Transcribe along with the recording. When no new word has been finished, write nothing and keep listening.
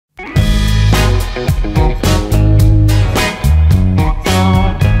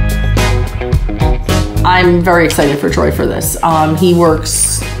I'm very excited for Troy for this. He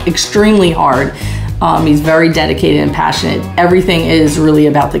works extremely hard. He's very dedicated and passionate. Everything is really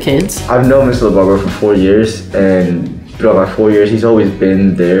about the kids. I've known Mr. LaBarbara for 4 years, and throughout my 4 years, he's always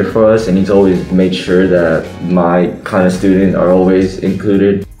been there for us, and he's always made sure that my kind of students are always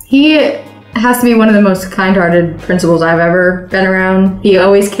included. He has to be one of the most kind-hearted principals I've ever been around. He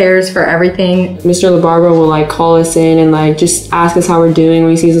always cares for everything. Mr. LaBarbara will like call us in and like just ask us how we're doing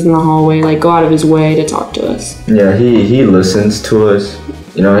when he sees us in the hallway, like go out of his way to talk to us. Yeah, he listens to us.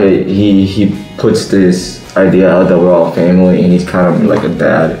 You know, he puts this idea out that we're all family, and he's kind of like a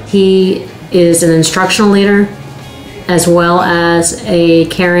dad. He is an instructional leader as well as a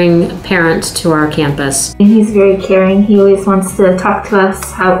caring parent to our campus. He's very caring. He always wants to talk to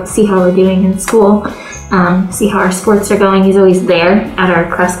us, see how we're doing in school, see how our sports are going. He's always there at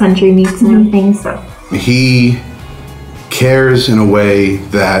our cross-country meets and everything. So he cares in a way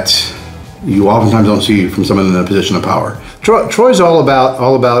that you oftentimes don't see from someone in a position of power. Troy's all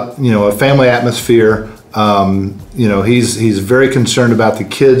about a family atmosphere. He's very concerned about the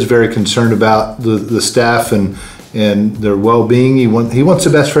kids, very concerned about the staff and their well-being. He wants the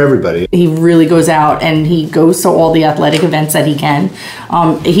best for everybody. He really goes out and he goes to all the athletic events that he can.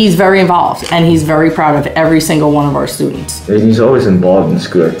 He's very involved, and he's very proud of every single one of our students. And he's always involved in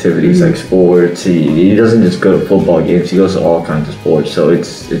school activities like sports. He doesn't just go to football games, he goes to all kinds of sports, so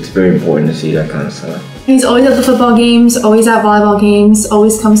it's very important to see that kind of stuff. He's always at the football games, always at volleyball games,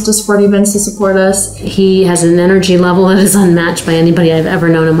 always comes to sport events to support us. He has an energy level that is unmatched by anybody I've ever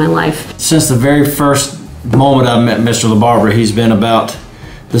known in my life. Since the very first moment I met Mr. LaBarbara, he's been about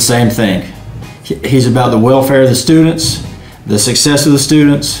the same thing. He's about the welfare of the students, the success of the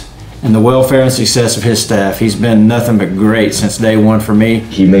students, and the welfare and success of his staff. He's been nothing but great since day one for me.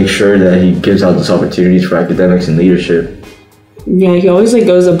 He makes sure that he gives out those opportunities for academics and leadership. Yeah, he always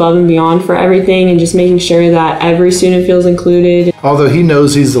goes above and beyond for everything and just making sure that every student feels included. Although he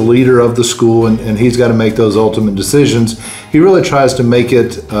knows he's the leader of the school and he's got to make those ultimate decisions, he really tries to make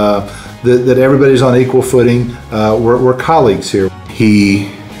it that everybody's on equal footing. We're colleagues here.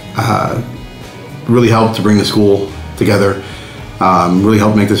 He really helped to bring the school together, really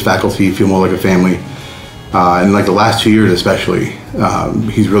helped make this faculty feel more like a family. And like the last 2 years especially,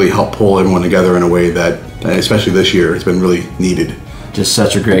 he's really helped pull everyone together in a way that, especially this year, it's been really needed. Just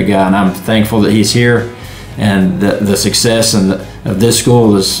such a great guy, and I'm thankful that he's here, and the success of this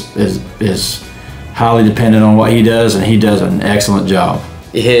school is highly dependent on what he does, and he does an excellent job.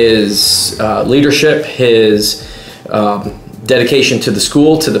 His leadership, his dedication to the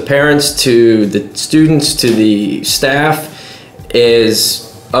school, to the parents, to the students, to the staff is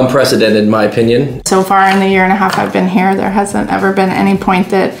unprecedented in my opinion. So far in the year and a half I've been here, there hasn't ever been any point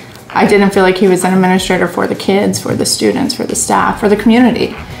that I didn't feel like he was an administrator for the kids, for the students, for the staff, for the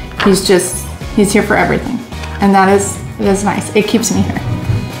community. He's here for everything. And it is nice. It keeps me here.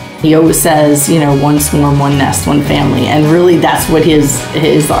 He always says, one swarm, one nest, one family. And really that's what his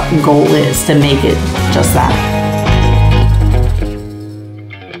goal is, to make it just that.